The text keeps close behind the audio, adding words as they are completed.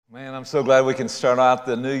Man, I'm so glad we can start out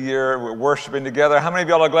the new year. We're worshiping together. How many of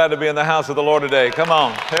y'all are glad to be in the house of the Lord today? Come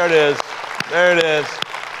on. There it is. There it is.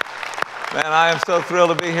 Man, I am so thrilled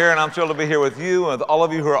to be here, and I'm thrilled to be here with you and with all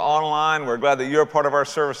of you who are online. We're glad that you're a part of our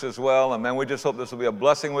service as well. And man, we just hope this will be a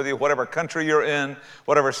blessing with you. Whatever country you're in,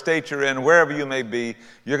 whatever state you're in, wherever you may be,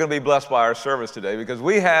 you're going to be blessed by our service today because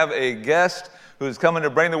we have a guest who's coming to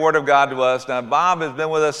bring the Word of God to us. Now, Bob has been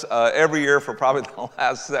with us every year for probably the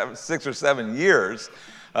last 6 or 7 years.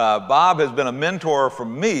 Bob has been a mentor for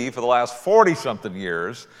me for the last 40-something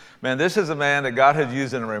years. Man, this is a man that God has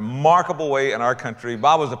used in a remarkable way in our country.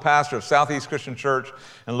 Bob was the pastor of Southeast Christian Church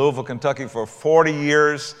in Louisville, Kentucky for 40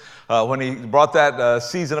 years. When he brought that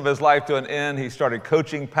season of his life to an end, he started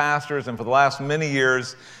coaching pastors, and for the last many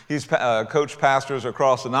years, he's coached pastors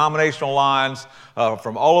across denominational lines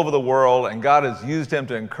from all over the world, and God has used him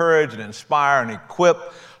to encourage and inspire and equip.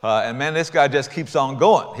 And man, this guy just keeps on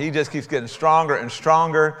going. He just keeps getting stronger and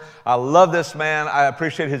stronger. I love this man. I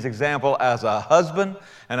appreciate his example as a husband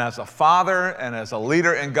and as a father and as a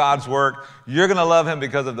leader in God's work. You're going to love him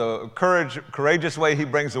because of the courageous way he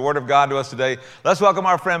brings the Word of God to us today. Let's welcome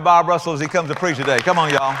our friend Bob Russell as he comes to preach today. Come on,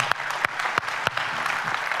 y'all.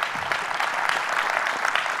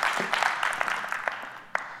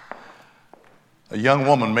 A young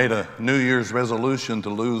woman made a New Year's resolution to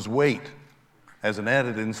lose weight. As an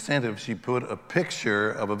added incentive, she put a picture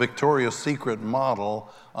of a Victoria's Secret model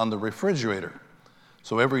on the refrigerator.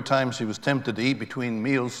 So every time she was tempted to eat between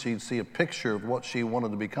meals, she'd see a picture of what she wanted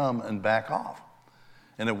to become and back off.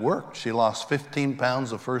 And it worked. She lost 15 pounds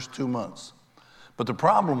the first 2 months. But the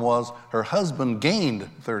problem was her husband gained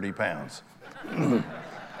 30 pounds.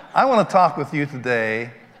 I want to talk with you today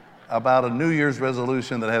about a New Year's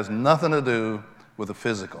resolution that has nothing to do with the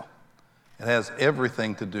physical. It has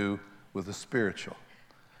everything to do with the spiritual.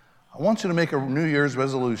 I want you to make a New Year's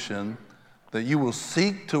resolution that you will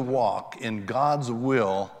seek to walk in God's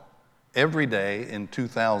will every day in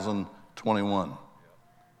 2021.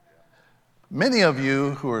 Many of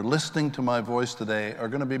you who are listening to my voice today are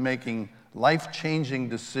going to be making life-changing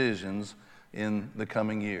decisions in the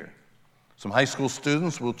coming year. Some high school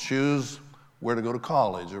students will choose where to go to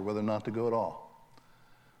college or whether or not to go at all.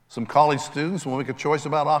 Some college students will make a choice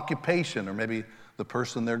about occupation or maybe the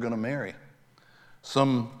person they're going to marry.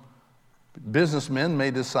 Some businessmen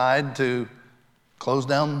may decide to close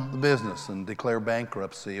down the business and declare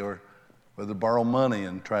bankruptcy or whether to borrow money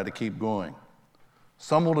and try to keep going.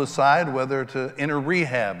 Some will decide whether to enter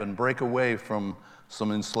rehab and break away from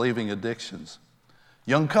some enslaving addictions.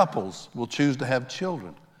 Young couples will choose to have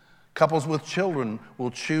children. Couples with children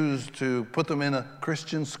will choose to put them in a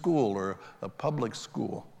Christian school or a public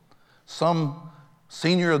school. Some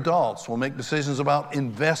senior adults will make decisions about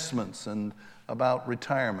investments and about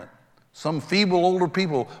retirement. Some feeble older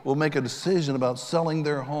people will make a decision about selling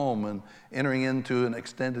their home and entering into an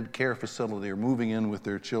extended care facility or moving in with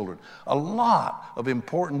their children. A lot of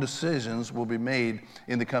important decisions will be made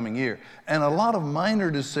in the coming year, and a lot of minor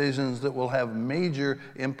decisions that will have major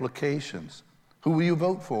implications. Who will you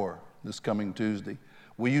vote for this coming Tuesday?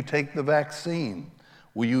 Will you take the vaccine?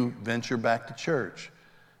 Will you venture back to church?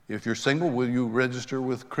 If you're single, will you register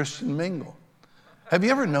with Christian Mingle? Have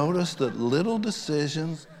you ever noticed that little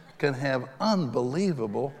decisions can have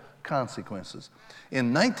unbelievable consequences? In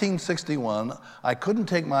 1961, I couldn't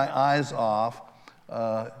take my eyes off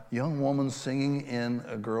a young woman singing in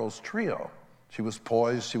a girls' trio. She was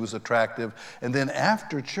poised, she was attractive, and then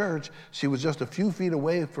after church, she was just a few feet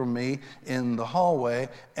away from me in the hallway,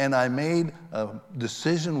 and I made a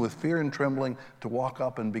decision with fear and trembling to walk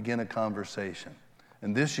up and begin a conversation.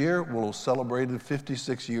 And this year, we'll have celebrated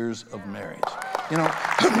 56 years of marriage. You know,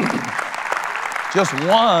 just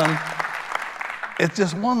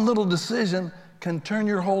one little decision can turn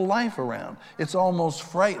your whole life around. It's almost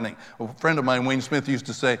frightening. A friend of mine, Wayne Smith, used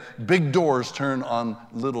to say, big doors turn on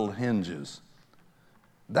little hinges.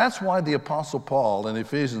 That's why the Apostle Paul in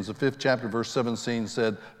Ephesians, the 5th chapter, verse 17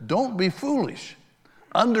 said, don't be foolish.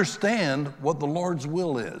 Understand what the Lord's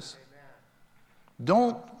will is.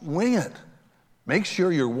 Don't wing it. Make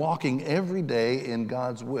sure you're walking every day in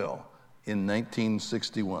God's will in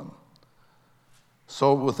 1961.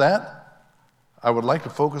 So with that, I would like to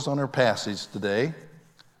focus on our passage today,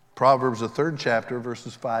 Proverbs, the 3rd chapter,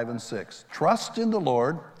 verses 5 and 6. Trust in the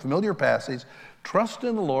Lord, familiar passage, trust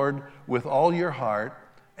in the Lord with all your heart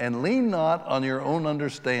and lean not on your own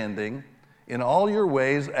understanding. In all your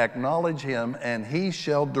ways acknowledge him and he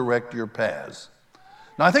shall direct your paths.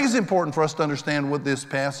 Now, I think it's important for us to understand what this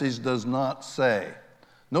passage does not say.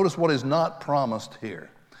 Notice what is not promised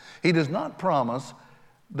here. He does not promise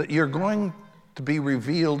that you're going to be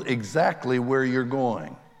revealed exactly where you're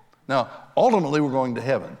going. Now, ultimately, we're going to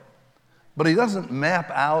heaven. But he doesn't map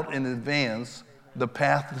out in advance the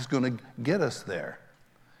path that's going to get us there.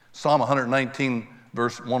 Psalm 119,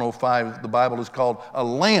 verse 105, the Bible is called a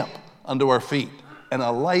lamp unto our feet and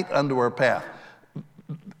a light unto our path.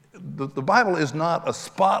 The Bible is not a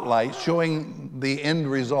spotlight showing the end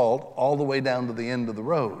result all the way down to the end of the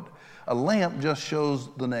road. A lamp just shows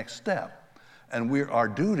the next step. And our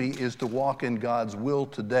duty is to walk in God's will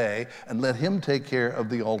today and let him take care of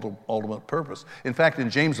the ultimate purpose. In fact, in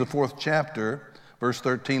James, the 4th chapter, verse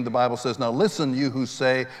 13, the Bible says, now listen, you who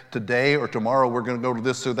say today or tomorrow we're going to go to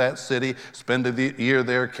this or that city, spend a year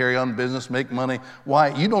there, carry on business, make money.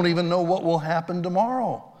 Why? You don't even know what will happen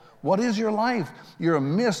tomorrow. What is your life? You're a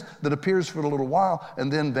mist that appears for a little while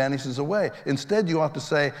and then vanishes away. Instead, you ought to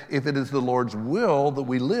say, if it is the Lord's will that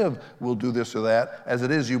we live, we'll do this or that. As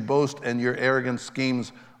it is, you boast and your arrogant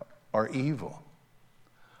schemes are evil.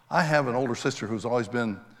 I have an older sister who's always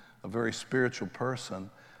been a very spiritual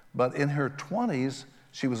person, but in her 20s,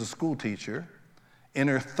 she was a school teacher. In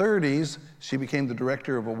her 30s, she became the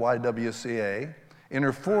director of a YWCA. In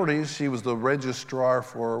her 40s, she was the registrar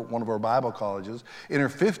for one of our Bible colleges. In her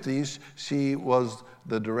 50s, she was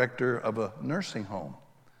the director of a nursing home.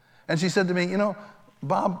 And she said to me, you know,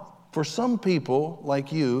 Bob, for some people like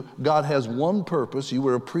you, God has one purpose. You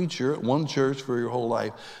were a preacher at one church for your whole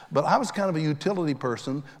life. But I was kind of a utility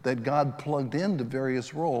person that God plugged into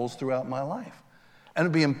various roles throughout my life. And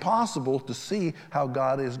it'd be impossible to see how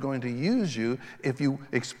God is going to use you if you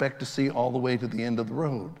expect to see all the way to the end of the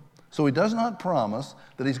road. So he does not promise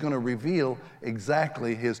that he's going to reveal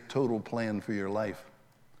exactly his total plan for your life.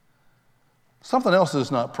 Something else is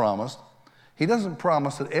not promised. He doesn't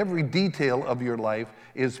promise that every detail of your life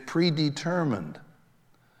is predetermined.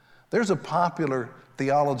 There's a popular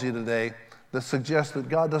theology today that suggests that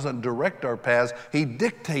God doesn't direct our paths, he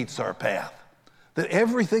dictates our path. That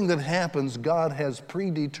everything that happens, God has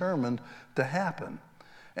predetermined to happen.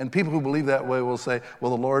 And people who believe that way will say,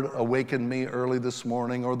 well, the Lord awakened me early this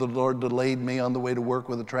morning, or the Lord delayed me on the way to work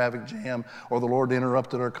with a traffic jam, or the Lord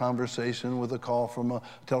interrupted our conversation with a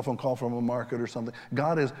telephone call from a market or something.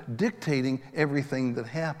 God is dictating everything that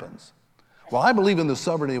happens. Well, I believe in the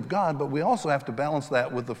sovereignty of God, but we also have to balance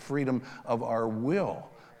that with the freedom of our will.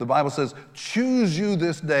 The Bible says, choose you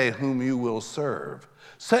this day whom you will serve.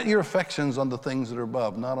 Set your affections on the things that are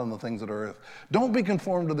above, not on the things that are earth. Don't be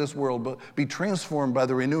conformed to this world, but be transformed by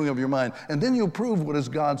the renewing of your mind. And then you'll prove what is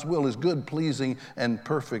God's will, his good, pleasing, and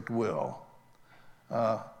perfect will.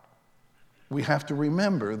 We have to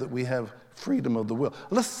remember that we have freedom of the will.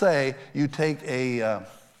 Let's say you take a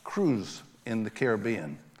cruise in the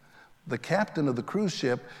Caribbean. The captain of the cruise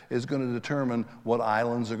ship is going to determine what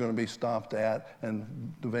islands are going to be stopped at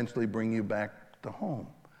and eventually bring you back to home.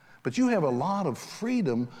 But you have a lot of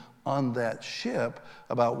freedom on that ship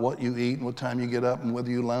about what you eat and what time you get up and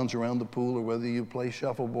whether you lounge around the pool or whether you play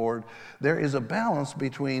shuffleboard. There is a balance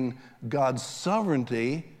between God's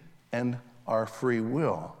sovereignty and our free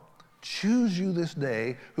will. Choose you this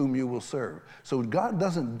day whom you will serve. So God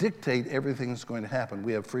doesn't dictate everything that's going to happen.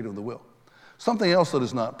 We have freedom of the will. Something else that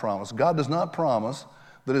is not promised. God does not promise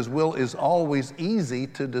that his will is always easy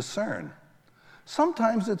to discern.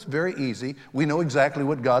 Sometimes it's very easy. We know exactly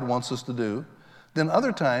what God wants us to do. Then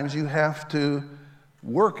other times you have to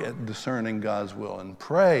work at discerning God's will and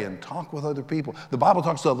pray and talk with other people. The Bible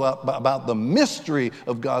talks about the mystery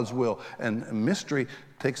of God's will, and mystery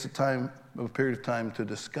takes a period of time to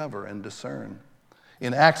discover and discern.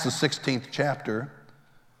 In Acts, the 16th chapter,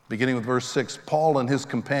 beginning with verse 6, Paul and his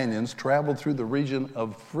companions traveled through the region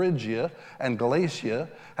of Phrygia and Galatia,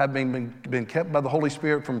 having been kept by the Holy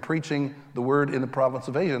Spirit from preaching the word in the province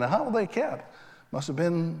of Asia. Now, how were they kept? Must have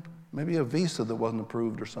been maybe a visa that wasn't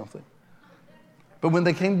approved or something. But when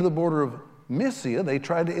they came to the border of Mysia, they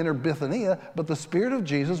tried to enter Bithynia, but the Spirit of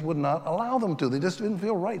Jesus would not allow them to. They just didn't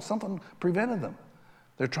feel right. Something prevented them.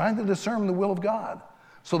 They're trying to discern the will of God.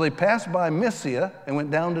 So they passed by Mysia and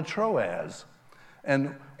went down to Troas.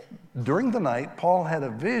 And during the night, Paul had a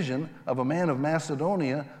vision of a man of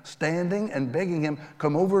Macedonia standing and begging him,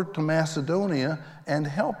 come over to Macedonia and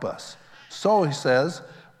help us. So he says,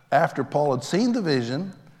 after Paul had seen the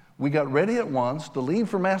vision, we got ready at once to leave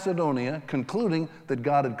for Macedonia, concluding that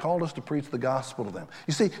God had called us to preach the gospel to them.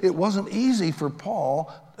 You see, it wasn't easy for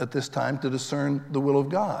Paul at this time to discern the will of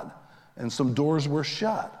God, and some doors were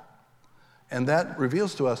shut. And that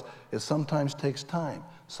reveals to us it sometimes takes time,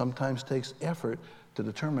 sometimes takes effort to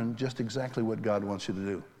determine just exactly what God wants you to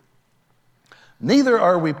do. Neither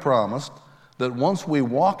are we promised that once we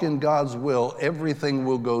walk in God's will, everything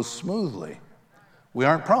will go smoothly. We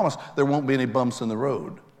aren't promised there won't be any bumps in the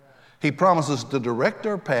road. He promises to direct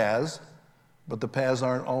our paths, but the paths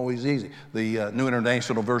aren't always easy. The New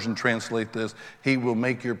International Version translates this, he will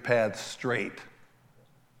make your path straight.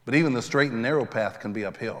 But even the straight and narrow path can be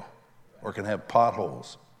uphill or can have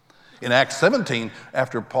potholes. In Acts 17,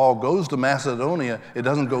 after Paul goes to Macedonia, it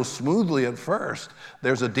doesn't go smoothly at first.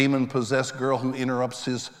 There's a demon-possessed girl who interrupts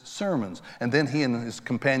his sermons. And then he and his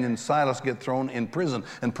companion Silas get thrown in prison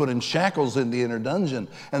and put in shackles in the inner dungeon.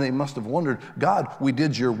 And they must have wondered, God, we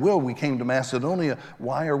did your will. We came to Macedonia.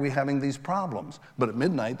 Why are we having these problems? But at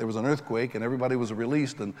midnight, there was an earthquake, and everybody was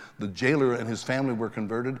released, and the jailer and his family were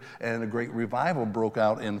converted, and a great revival broke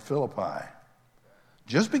out in Philippi.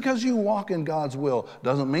 Just because you walk in God's will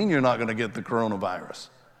doesn't mean you're not going to get the coronavirus.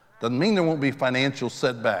 Doesn't mean there won't be financial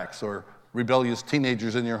setbacks or rebellious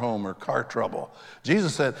teenagers in your home or car trouble.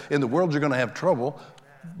 Jesus said, in the world you're going to have trouble,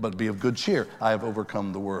 but be of good cheer. I have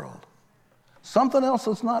overcome the world. Something else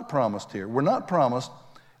that's not promised here. We're not promised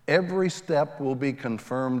every step will be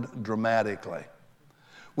confirmed dramatically.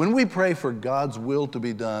 When we pray for God's will to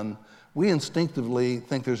be done, we instinctively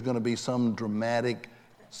think there's going to be some dramatic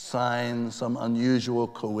sign, some unusual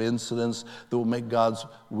coincidence that will make God's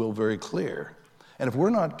will very clear. And if we're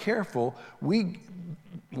not careful, we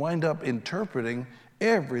wind up interpreting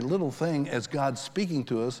every little thing as God speaking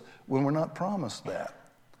to us when we're not promised that.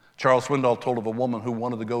 Charles Swindoll told of a woman who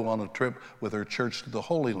wanted to go on a trip with her church to the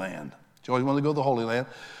Holy Land. She always wanted to go to the Holy Land,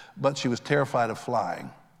 but she was terrified of flying.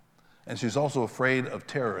 And she was also afraid of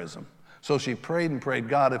terrorism. So she prayed and prayed,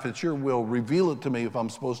 God, if it's your will, reveal it to me if I'm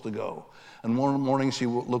supposed to go. And one morning she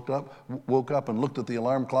woke up and looked at the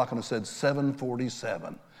alarm clock and it said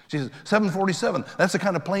 7:47. She said, 7:47, that's the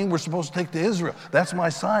kind of plane we're supposed to take to Israel. That's my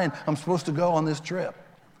sign. I'm supposed to go on this trip.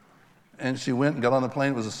 And she went and got on the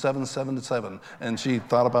plane. It was a 777, and she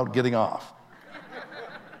thought about getting off.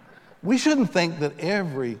 We shouldn't think that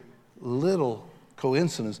every little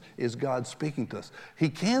coincidence is God speaking to us. He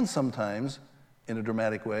can sometimes in a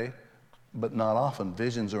dramatic way, but not often.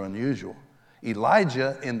 Visions are unusual.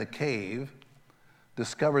 Elijah in the cave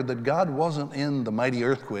discovered that God wasn't in the mighty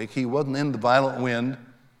earthquake. He wasn't in the violent wind.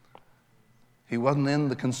 He wasn't in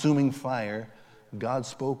the consuming fire. God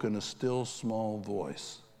spoke in a still small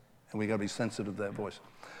voice. And we got to be sensitive to that voice.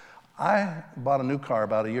 I bought a new car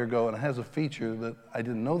about a year ago, and it has a feature that I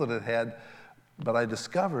didn't know that it had, but I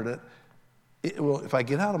discovered it. It will, if I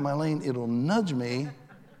get out of my lane, it'll nudge me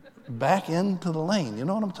back into the lane. You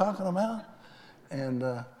know what I'm talking about? And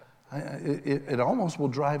it almost will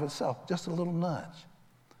drive itself, just a little nudge.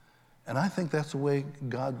 And I think that's the way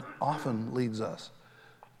God often leads us.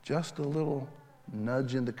 Just a little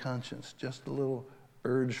nudge into conscience, just a little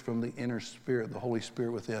urge from the inner spirit, the Holy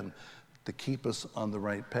Spirit within, to keep us on the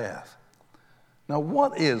right path. Now,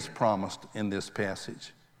 what is promised in this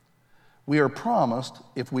passage? We are promised,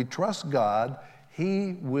 if we trust God,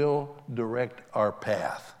 He will direct our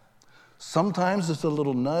path. Sometimes it's a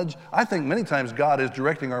little nudge. I think many times God is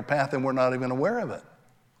directing our path and we're not even aware of it.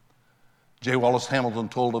 J. Wallace Hamilton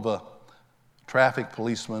told of a traffic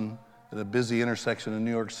policeman at a busy intersection in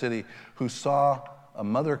New York City who saw a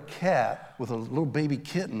mother cat with a little baby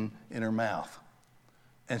kitten in her mouth.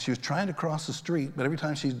 And she was trying to cross the street, but every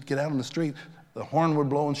time she'd get out on the street, the horn would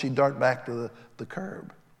blow and she'd dart back to the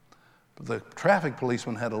curb. But the traffic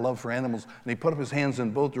policeman had a love for animals, and he put up his hands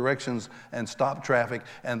in both directions and stopped traffic,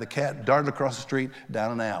 and the cat darted across the street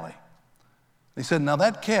down an alley. He said, now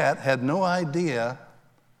that cat had no idea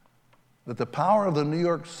that the power of the New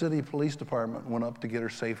York City Police Department went up to get her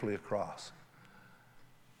safely across.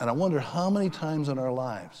 And I wonder how many times in our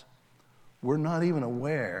lives we're not even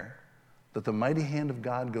aware that the mighty hand of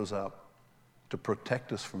God goes up to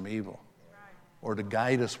protect us from evil or to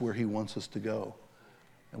guide us where He wants us to go.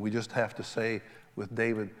 And we just have to say with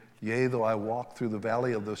David, yea, though I walk through the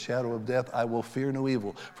valley of the shadow of death, I will fear no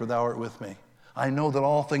evil, for thou art with me. I know that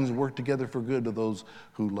all things work together for good to those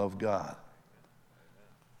who love God.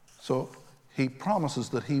 So He promises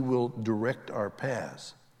that He will direct our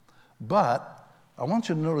paths. But I want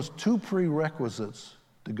you to notice two prerequisites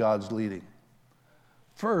to God's leading.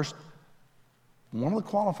 First, one of the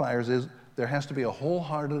qualifiers is there has to be a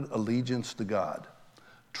wholehearted allegiance to God.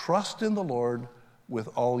 Trust in the Lord with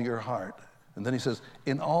all your heart. And then He says,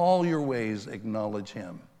 in all your ways acknowledge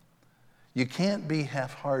Him. You can't be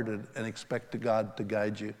half-hearted and expect God to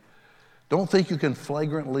guide you. Don't think you can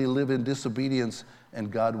flagrantly live in disobedience and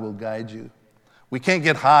God will guide you. We can't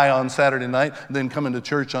get high on Saturday night and then come into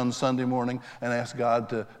church on Sunday morning and ask God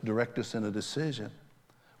to direct us in a decision.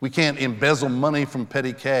 We can't embezzle money from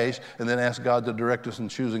petty cash and then ask God to direct us in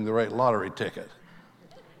choosing the right lottery ticket.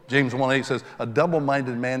 James 1:8 says, a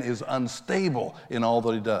double-minded man is unstable in all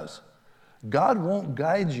that he does. God won't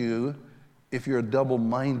guide you if you're a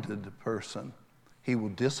double-minded person. He will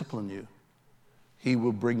discipline you. he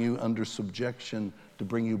will bring you under subjection to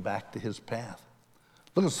bring you back to his path.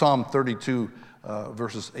 Look at Psalm 32,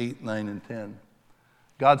 verses 8, 9, and 10.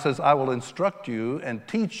 God says, I will instruct you and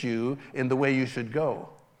teach you in the way you should go.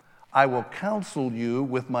 I will counsel you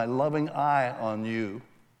with my loving eye on you.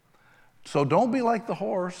 So don't be like the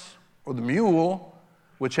horse or the mule,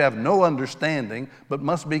 which have no understanding, but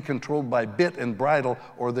must be controlled by bit and bridle,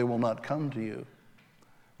 or they will not come to you.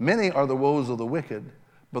 Many are the woes of the wicked,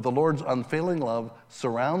 but the Lord's unfailing love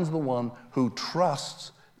surrounds the one who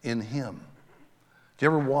trusts in him. Do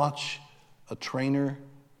you ever watch a trainer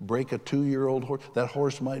break a 2-year-old horse? That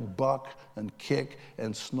horse might buck and kick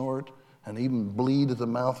and snort and even bleed at the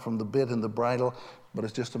mouth from the bit and the bridle, but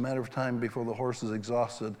it's just a matter of time before the horse is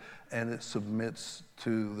exhausted and it submits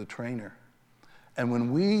to the trainer. And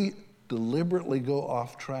when we deliberately go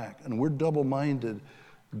off track and we're double-minded,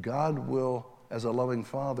 God will, as a loving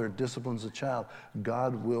father disciplines a child,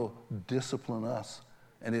 God will discipline us.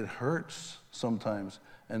 And it hurts sometimes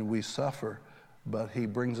and we suffer, but he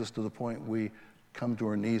brings us to the point we come to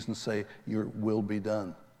our knees and say, your will be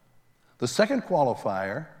done. The second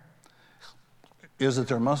qualifier is that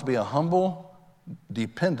there must be a humble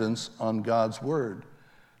dependence on God's word.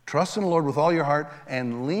 Trust in the Lord with all your heart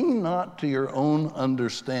and lean not to your own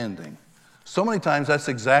understanding. So many times that's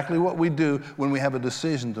exactly what we do when we have a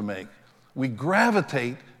decision to make. We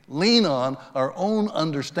gravitate, lean on our own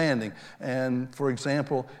understanding. And for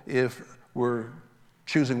example, if we're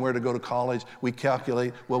choosing where to go to college, we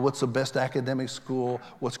calculate, well, what's the best academic school?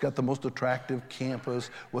 What's got the most attractive campus?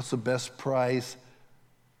 What's the best price?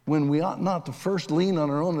 When we ought not to first lean on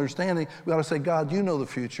our own understanding, we ought to say, God, you know the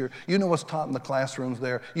future. You know what's taught in the classrooms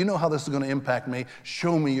there. You know how this is going to impact me.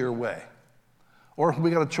 Show me your way. Or if we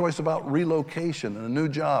got a choice about relocation and a new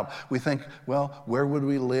job, we think, well, where would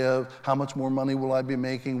we live? How much more money will I be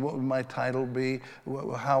making? What would my title be?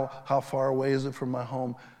 How far away is it from my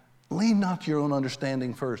home? Lean not to your own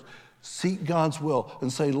understanding first. Seek God's will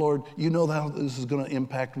and say, Lord, you know how this is going to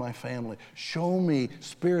impact my family. Show me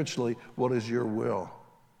spiritually what is your will.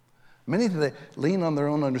 Many today lean on their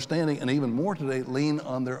own understanding, and even more today, lean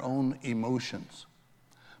on their own emotions.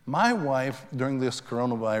 My wife, during this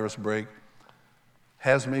coronavirus break,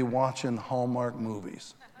 has me watching Hallmark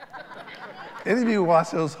movies. Any of you watch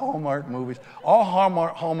those Hallmark movies? All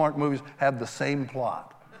Hallmark movies have the same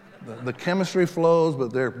plot. The chemistry flows,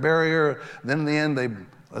 but they're barrier. Then in the end,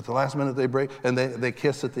 at the last minute they break, and they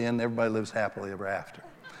kiss at the end. Everybody lives happily ever after.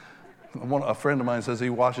 A friend of mine says he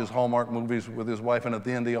watches Hallmark movies with his wife, and at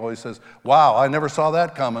the end he always says, wow, I never saw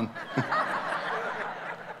that coming.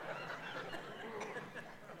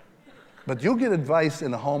 But you'll get advice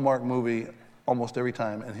in a Hallmark movie almost every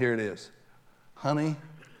time, and here it is. Honey,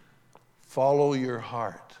 follow your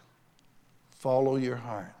heart. Follow your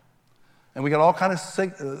heart. And we got all kinds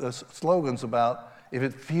of slogans about, if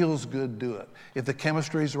it feels good, do it. If the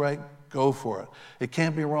chemistry's right, go for it. It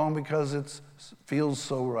can't be wrong because it feels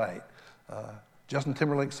so right. Justin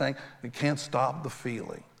Timberlake saying, you can't stop the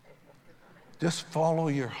feeling. Just follow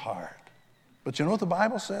your heart. But you know what the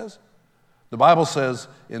Bible says? The Bible says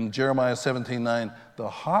in Jeremiah 17:9, the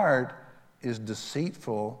heart is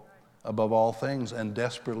deceitful above all things and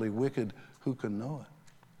desperately wicked. Who can know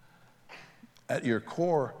it? At your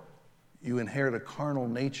core, you inherit a carnal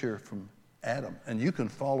nature from Adam, and you can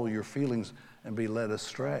follow your feelings and be led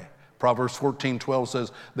astray. Proverbs 14:12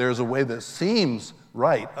 says, there is a way that seems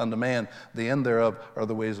right unto man, the end thereof are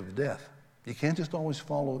the ways of death. You can't just always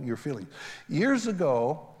follow your feelings. Years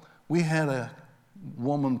ago, we had a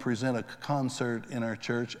woman present a concert in our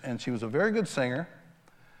church, and she was a very good singer,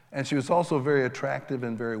 and she was also very attractive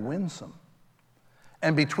and very winsome.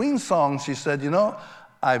 And between songs, she said, you know,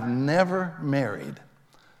 I've never married.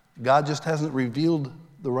 God just hasn't revealed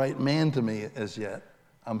the right man to me as yet.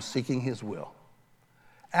 I'm seeking his will.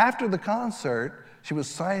 After the concert, she was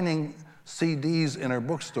signing CDs in her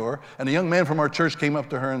bookstore, and a young man from our church came up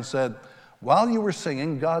to her and said, while you were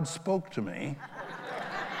singing, God spoke to me,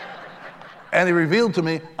 and he revealed to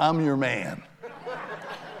me, I'm your man.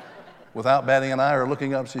 Without batting an eye or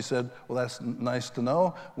looking up, she said, well, that's nice to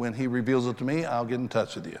know. When he reveals it to me, I'll get in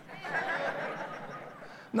touch with you.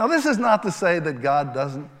 Now, this is not to say that God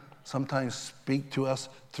doesn't sometimes speak to us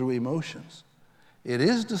through emotions. It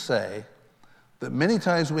is to say that many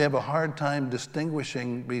times we have a hard time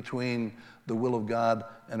distinguishing between the will of God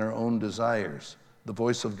and our own desires, the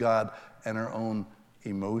voice of God and our own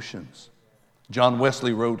emotions. John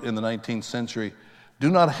Wesley wrote in the 19th century, do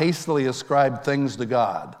not hastily ascribe things to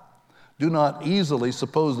God. Do not easily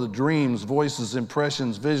suppose that dreams, voices,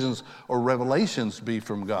 impressions, visions, or revelations be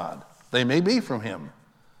from God. They may be from him.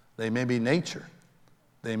 They may be nature.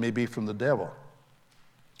 They may be from the devil.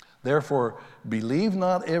 Therefore, believe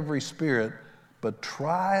not every spirit, but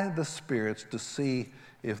try the spirits to see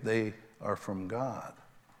if they are from God.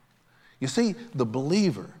 You see, the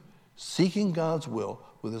believer seeking God's will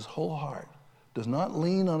with his whole heart does not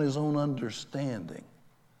lean on his own understanding,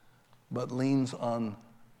 but leans on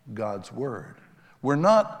God's word. We're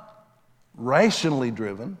not rationally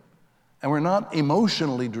driven, and we're not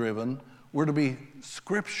emotionally driven. We're to be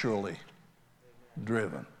scripturally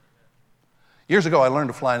driven. Years ago, I learned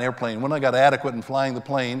to fly an airplane. When I got adequate in flying the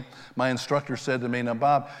plane, my instructor said to me, "Now,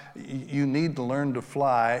 Bob, you need to learn to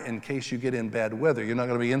fly in case you get in bad weather. You're not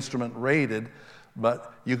going to be instrument rated,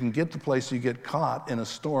 but you can get to places you get caught in a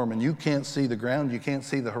storm and you can't see the ground, you can't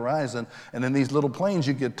see the horizon, and in these little planes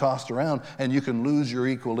you get tossed around and you can lose your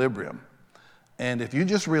equilibrium. And if you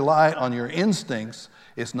just rely on your instincts,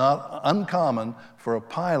 it's not uncommon for a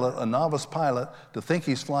pilot, a novice pilot, to think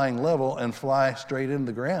he's flying level and fly straight into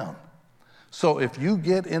the ground. So if you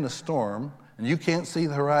get in a storm and you can't see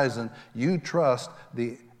the horizon, you trust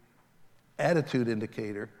the attitude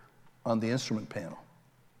indicator on the instrument panel."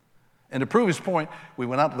 And to prove his point, we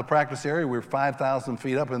went out to the practice area. We were 5,000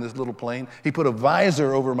 feet up in this little plane. He put a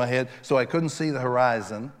visor over my head so I couldn't see the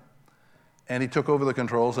horizon. And he took over the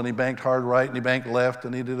controls, and he banked hard right, and he banked left,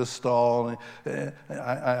 and he did a stall. And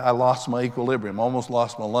I lost my equilibrium, almost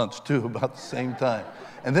lost my lunch, too, about the same time.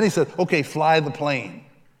 And then he said, "Okay, fly the plane."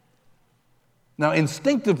 Now,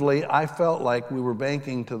 instinctively, I felt like we were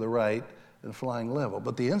banking to the right and flying level.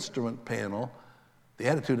 But the instrument panel, the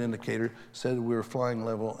attitude indicator, said we were flying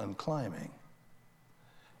level and climbing.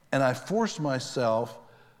 And I forced myself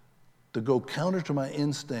to go counter to my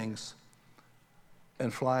instincts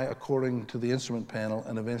and fly according to the instrument panel,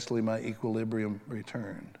 and eventually my equilibrium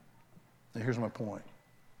returned. Now, here's my point.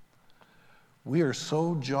 We are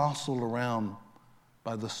so jostled around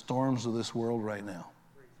by the storms of this world right now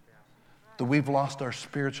that we've lost our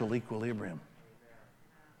spiritual equilibrium.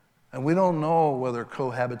 And we don't know whether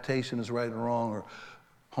cohabitation is right and wrong, or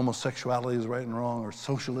homosexuality is right and wrong, or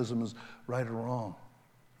socialism is right or wrong.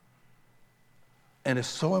 And it's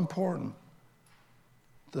so important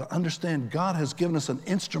to understand God has given us an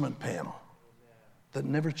instrument panel that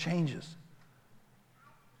never changes.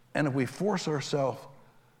 And if we force ourselves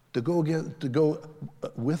to go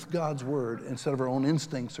with God's word instead of our own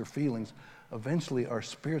instincts or feelings, eventually our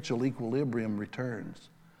spiritual equilibrium returns.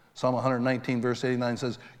 Psalm 119, verse 89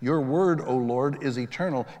 says, "Your word, O Lord, is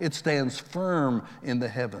eternal. It stands firm in the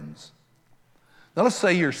heavens." Now let's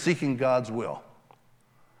say you're seeking God's will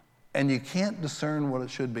and you can't discern what it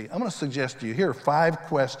should be. I'm going to suggest to you, here are 5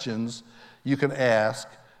 questions you can ask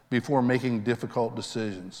before making difficult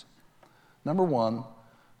decisions. Number 1,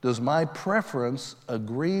 does my preference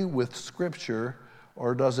agree with Scripture,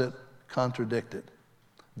 or does it contradict it?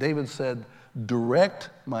 David said, "Direct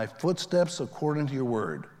my footsteps according to your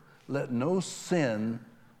word. Let no sin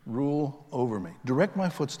rule over me." Direct my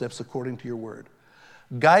footsteps according to your word.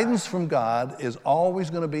 Guidance from God is always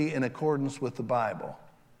going to be in accordance with the Bible.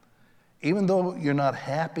 Even though you're not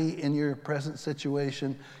happy in your present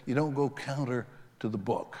situation, you don't go counter to the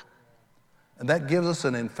book. And that gives us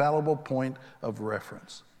an infallible point of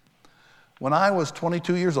reference. When I was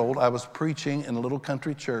 22 years old, I was preaching in a little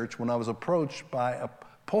country church when I was approached by a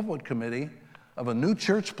pulpit committee of a new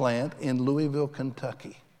church plant in Louisville,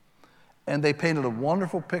 Kentucky. And they painted a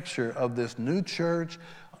wonderful picture of this new church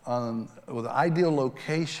with an ideal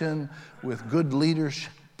location, with good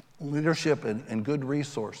leadership and good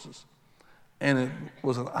resources. And it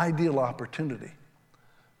was an ideal opportunity.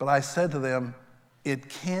 But I said to them, it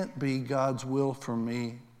can't be God's will for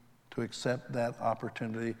me to accept that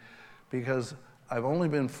opportunity, because I've only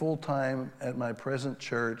been full-time at my present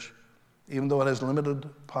church, even though it has limited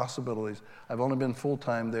possibilities. I've only been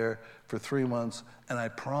full-time there for 3 months, and I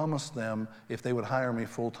promised them if they would hire me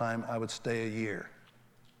full-time, I would stay a year.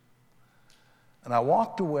 And I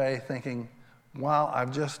walked away thinking, wow,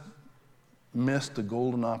 I've just missed a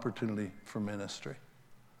golden opportunity for ministry.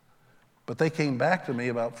 But they came back to me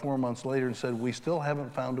about 4 months later and said, we still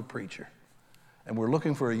haven't found a preacher, and we're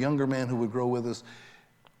looking for a younger man who would grow with us.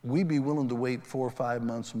 We'd be willing to wait 4 or 5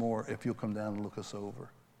 months more if you'll come down and look us over.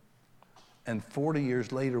 And 40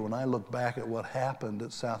 years later, when I look back at what happened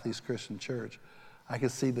at Southeast Christian Church, I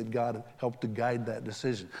could see that God helped to guide that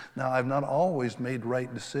decision. Now, I've not always made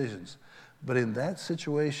right decisions, but in that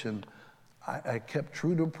situation, I kept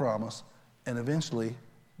true to a promise, and eventually,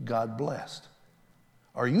 God blessed.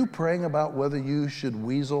 Are you praying about whether you should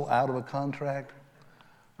weasel out of a contract,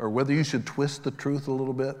 or whether you should twist the truth a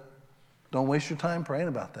little bit? Don't waste your time praying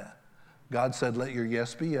about that. God said, let your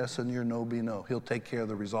yes be yes and your no be no. He'll take care of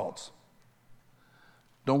the results.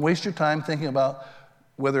 Don't waste your time thinking about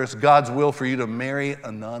whether it's God's will for you to marry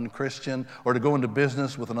a non-Christian or to go into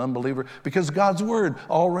business with an unbeliever, because God's word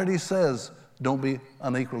already says, don't be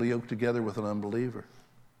unequally yoked together with an unbeliever.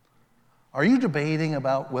 Are you debating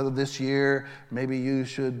about whether this year maybe you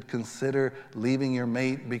should consider leaving your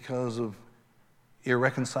mate because of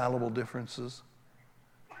irreconcilable differences?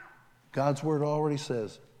 God's word already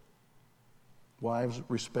says, wives,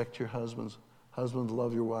 respect your husbands. Husbands,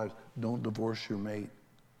 love your wives. Don't divorce your mate.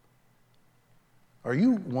 Are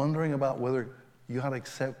you wondering about whether you ought to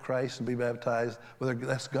accept Christ and be baptized, whether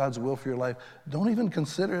that's God's will for your life? Don't even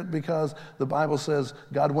consider it, because the Bible says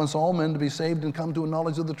God wants all men to be saved and come to a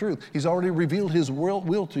knowledge of the truth. He's already revealed his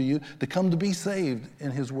will to you to come to be saved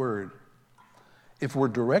in his word. If we're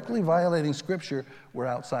directly violating Scripture, we're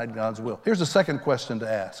outside God's will. Here's a second question to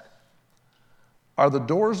ask. Are the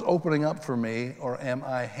doors opening up for me, or am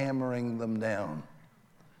I hammering them down?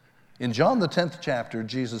 In John the 10th chapter,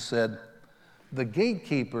 Jesus said, the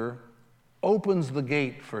gatekeeper opens the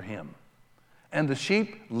gate for him, and the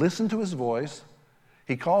sheep listen to his voice.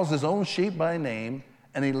 He calls his own sheep by name,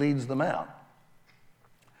 and he leads them out.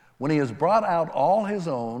 When he has brought out all his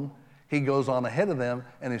own, he goes on ahead of them,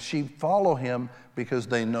 and his sheep follow him because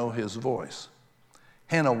they know his voice.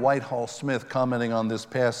 Hannah Whitehall Smith, commenting on this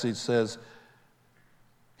passage, says,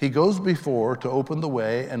 he goes before to open the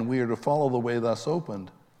way, and we are to follow the way thus opened.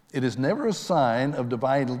 It is never a sign of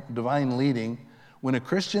divine leading when a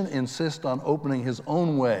Christian insists on opening his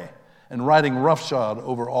own way and riding roughshod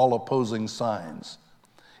over all opposing signs.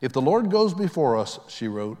 If the Lord goes before us, she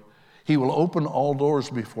wrote, he will open all doors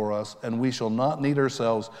before us, and we shall not need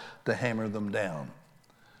ourselves to hammer them down.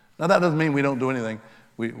 Now, that doesn't mean we don't do anything.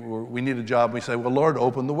 We need a job. We say, well, Lord,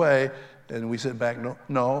 open the way. And we sit back.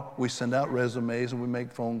 No, we send out resumes, and we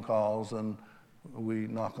make phone calls, and we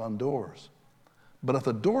knock on doors. But if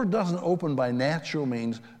the door doesn't open by natural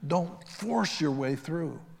means, don't force your way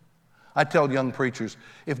through. I tell young preachers,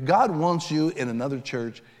 if God wants you in another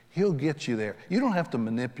church, he'll get you there. You don't have to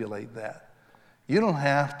manipulate that. You don't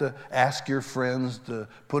have to ask your friends to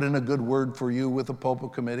put in a good word for you with the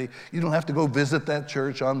pulpit committee. You don't have to go visit that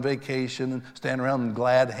church on vacation and stand around in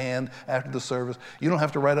glad hand after the service. You don't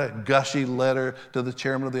have to write a gushy letter to the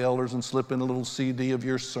chairman of the elders and slip in a little CD of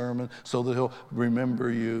your sermon so that he'll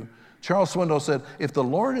remember you. Charles Swindoll said, if the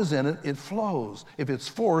Lord is in it, it flows. If it's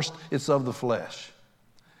forced, it's of the flesh.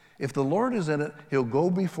 If the Lord is in it, he'll go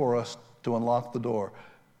before us to unlock the door,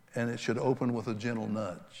 and it should open with a gentle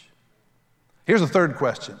nudge. Here's a third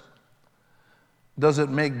question. Does it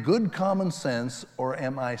make good common sense, or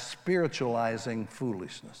am I spiritualizing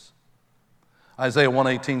foolishness? Isaiah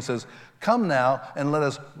 1:18 says, come now and let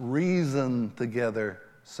us reason together,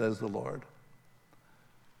 says the Lord.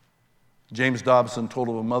 James Dobson told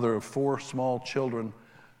of a mother of 4 small children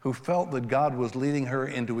who felt that God was leading her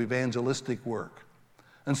into evangelistic work.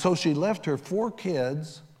 And so she left her 4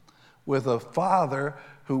 kids with a father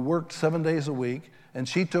who worked 7 days a week, and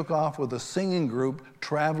she took off with a singing group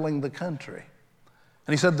traveling the country.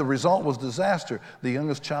 And he said the result was disaster. The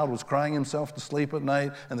youngest child was crying himself to sleep at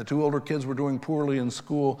night, and the 2 older kids were doing poorly in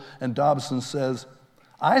school. And Dobson says,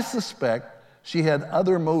 I suspect she had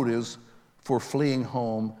other motives for fleeing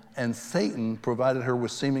home, and Satan provided her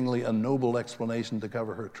with seemingly a noble explanation to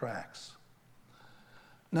cover her tracks.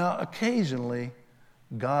 Now, occasionally,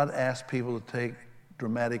 God asks people to take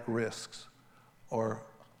dramatic risks or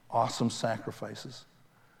awesome sacrifices.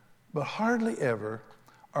 But hardly ever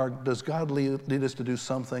does God lead us to do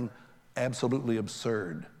something absolutely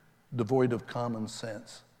absurd, devoid of common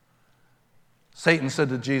sense. Satan said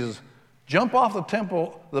to Jesus, jump off the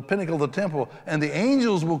pinnacle of the temple, and the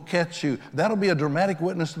angels will catch you. That'll be a dramatic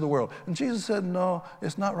witness to the world. And Jesus said, no,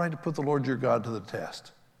 it's not right to put the Lord your God to the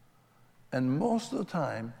test. And most of the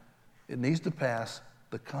time, it needs to pass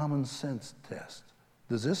the common sense test.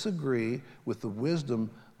 Does this agree with the wisdom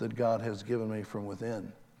that God has given me from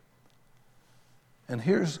within? And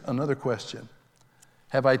here's another question.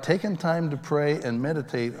 Have I taken time to pray and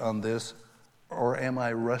meditate on this, or am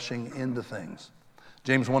I rushing into things?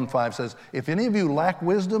 James 1:5 says, if any of you lack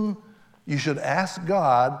wisdom, you should ask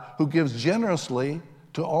God, who gives generously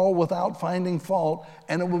to all without finding fault,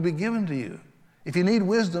 and it will be given to you. If you need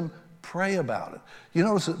wisdom, pray about it. You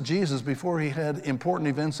notice that Jesus, before he had important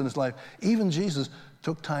events in his life, even Jesus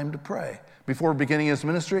took time to pray. Before beginning his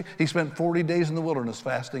ministry, he spent 40 days in the wilderness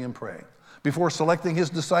fasting and praying. Before selecting his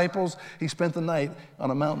disciples, he spent the night on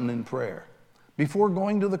a mountain in prayer. Before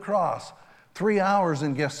going to the cross, 3 hours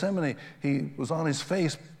in Gethsemane, he was on his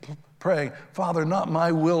face praying, Father, not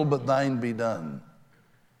my will, but thine be done.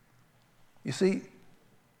 You see,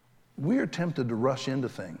 we are tempted to rush into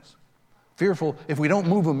things, fearful if we don't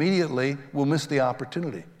move immediately, we'll miss the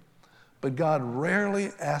opportunity. But God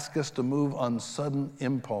rarely asks us to move on sudden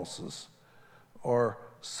impulses or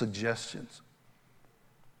suggestions.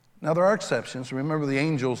 Now, there are exceptions. Remember, the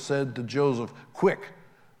angel said to Joseph, quick,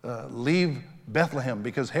 leave Bethlehem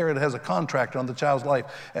because Herod has a contract on the child's life.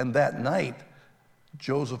 And that night,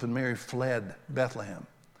 Joseph and Mary fled Bethlehem.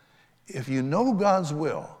 If you know God's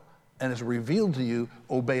will and it's revealed to you,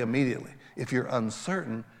 obey immediately. If you're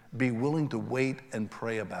uncertain, be willing to wait and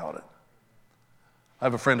pray about it. I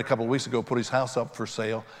have a friend a couple of weeks ago put his house up for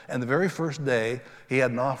sale, and the very first day he had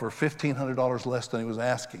an offer $1,500 less than he was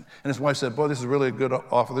asking. And his wife said, boy, this is really a good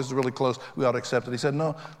offer. This is really close. We ought to accept it. He said,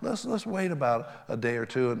 no, let's wait about a day or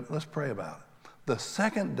two and let's pray about it. The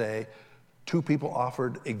second day, 2 people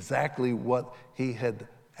offered exactly what he had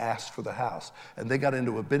asked for the house. And they got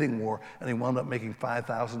into a bidding war, and he wound up making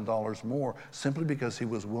 $5,000 more simply because he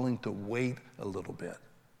was willing to wait a little bit.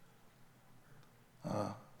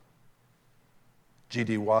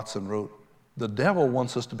 G.D. Watson wrote, the devil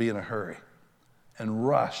wants us to be in a hurry and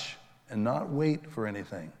rush and not wait for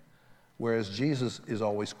anything, whereas Jesus is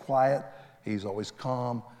always quiet, he's always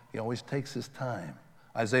calm, he always takes his time.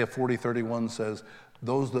 Isaiah 40:31 says,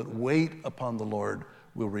 those that wait upon the Lord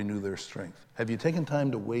will renew their strength. Have you taken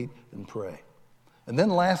time to wait and pray? And then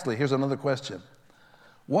lastly, here's another question.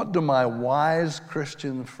 What do my wise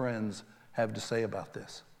Christian friends have to say about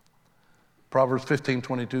this? Proverbs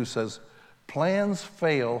 15:22 says, plans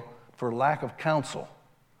fail for lack of counsel,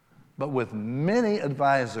 but with many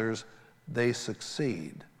advisors, they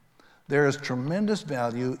succeed. There is tremendous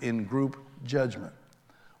value in group judgment.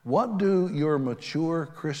 What do your mature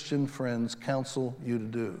Christian friends counsel you to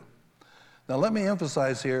do? Now, let me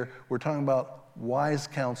emphasize here, we're talking about wise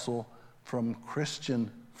counsel from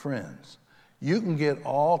Christian friends. You can get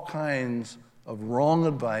all kinds of wrong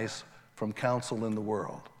advice from counsel in the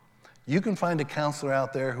world. You can find a counselor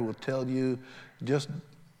out there who will tell you, just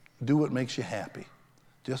do what makes you happy.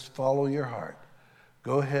 Just follow your heart.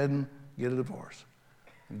 Go ahead and get a divorce.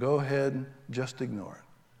 Go ahead and just ignore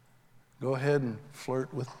it. Go ahead and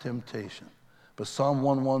flirt with temptation. But Psalm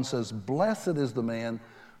 1:1 says, blessed is the man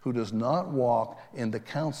who does not walk in the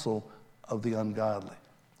counsel of the ungodly.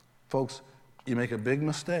 Folks, you make a big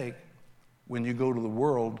mistake when you go to the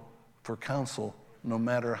world for counsel, no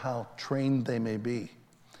matter how trained they may be.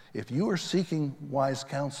 If you are seeking wise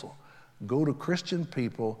counsel, go to Christian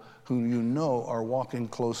people who you know are walking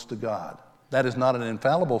close to God. That is not an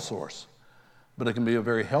infallible source, but it can be a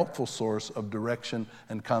very helpful source of direction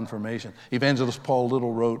and confirmation. Evangelist Paul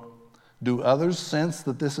Little wrote, do others sense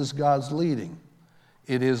that this is God's leading?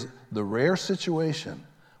 It is the rare situation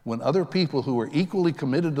when other people who are equally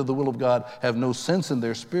committed to the will of God have no sense in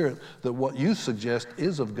their spirit that what you suggest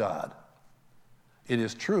is of God. It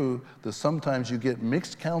is true that sometimes you get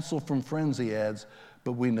mixed counsel from friends, he adds,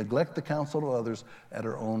 but we neglect the counsel of others at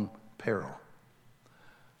our own peril.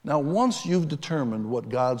 Now, once you've determined what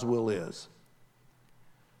God's will is,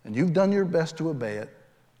 and you've done your best to obey it,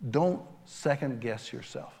 don't second guess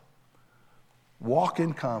yourself. Walk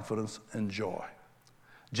in confidence and joy.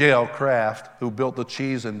 J.L. Kraft, who built the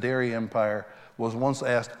cheese and dairy empire, was once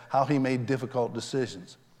asked how he made difficult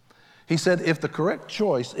decisions. He said, if the correct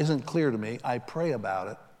choice isn't clear to me, I pray about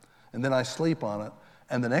it, and then I sleep on it,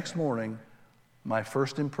 and the next morning, my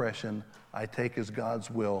first impression I take as God's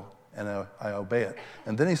will, and I obey it.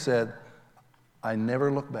 And then he said, I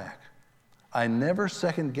never look back. I never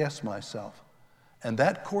second guess myself. And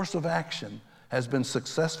that course of action has been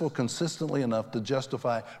successful consistently enough to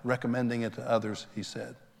justify recommending it to others, he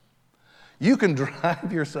said. You can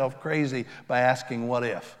drive yourself crazy by asking, what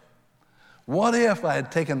if? What if I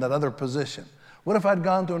had taken that other position? What if I'd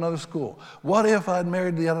gone to another school? What if I'd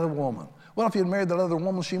married the other woman? What if you'd married that other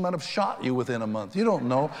woman? She might have shot you within a month. You don't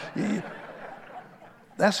know.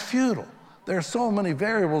 That's futile. There are so many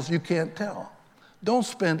variables you can't tell. Don't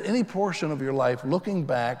spend any portion of your life looking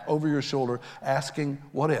back over your shoulder asking,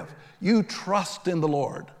 what if? You trust in the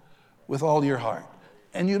Lord with all your heart,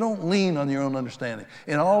 and you don't lean on your own understanding.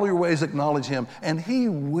 In all your ways acknowledge him, and he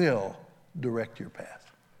will direct your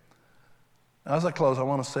path. Now, as I close, I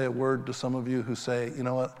want to say a word to some of you who say, you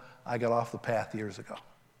know what, I got off the path years ago.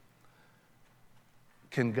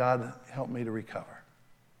 Can God help me to recover?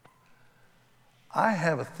 I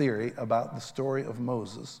have a theory about the story of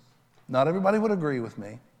Moses. Not everybody would agree with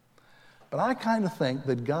me, but I kind of think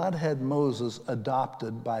that God had Moses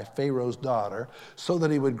adopted by Pharaoh's daughter so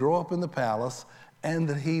that he would grow up in the palace and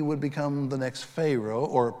that he would become the next Pharaoh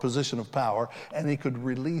or position of power, and he could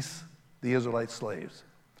release the Israelite slaves.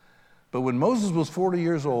 But when Moses was 40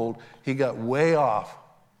 years old, he got way off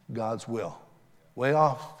God's will, way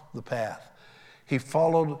off the path. He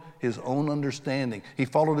followed his own understanding. He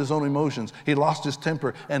followed his own emotions. He lost his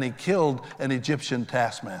temper, and he killed an Egyptian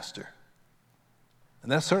taskmaster.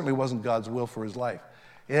 And that certainly wasn't God's will for his life.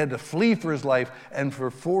 He had to flee for his life, and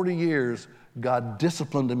for 40 years, God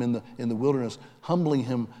disciplined him in the wilderness, humbling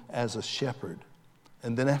him as a shepherd.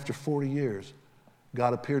 And then after 40 years,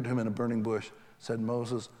 God appeared to him in a burning bush, said,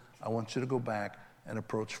 Moses, I want you to go back and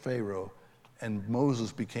approach Pharaoh. And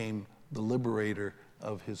Moses became the liberator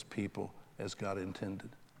of his people as God intended.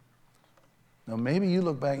 Now, maybe you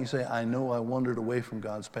look back and you say, I know I wandered away from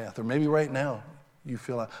God's path. Or maybe right now you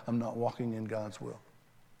feel like I'm not walking in God's will.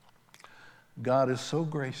 God is so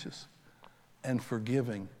gracious and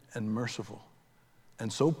forgiving and merciful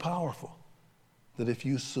and so powerful that if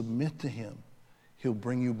you submit to him, he'll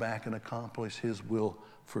bring you back and accomplish his will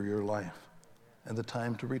for your life. And the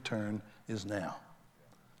time to return is now.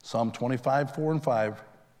 Psalm 25, 4 and 5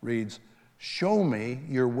 reads, Show me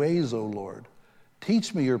your ways, O Lord.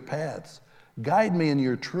 Teach me your paths. Guide me in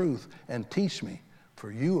your truth and teach me,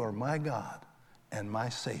 for you are my God and my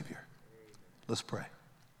Savior. Let's pray.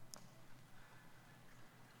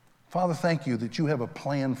 Father, thank you that you have a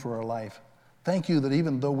plan for our life. Thank you that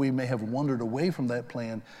even though we may have wandered away from that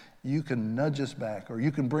plan, you can nudge us back, or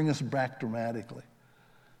you can bring us back dramatically.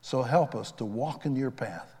 So help us to walk in your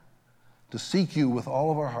path, to seek you with all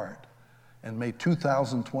of our heart. And may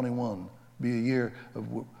 2021 be a year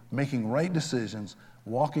of making right decisions,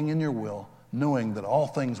 walking in your will, knowing that all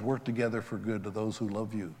things work together for good to those who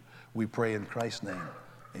love you. We pray in Christ's name.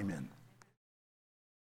 Amen.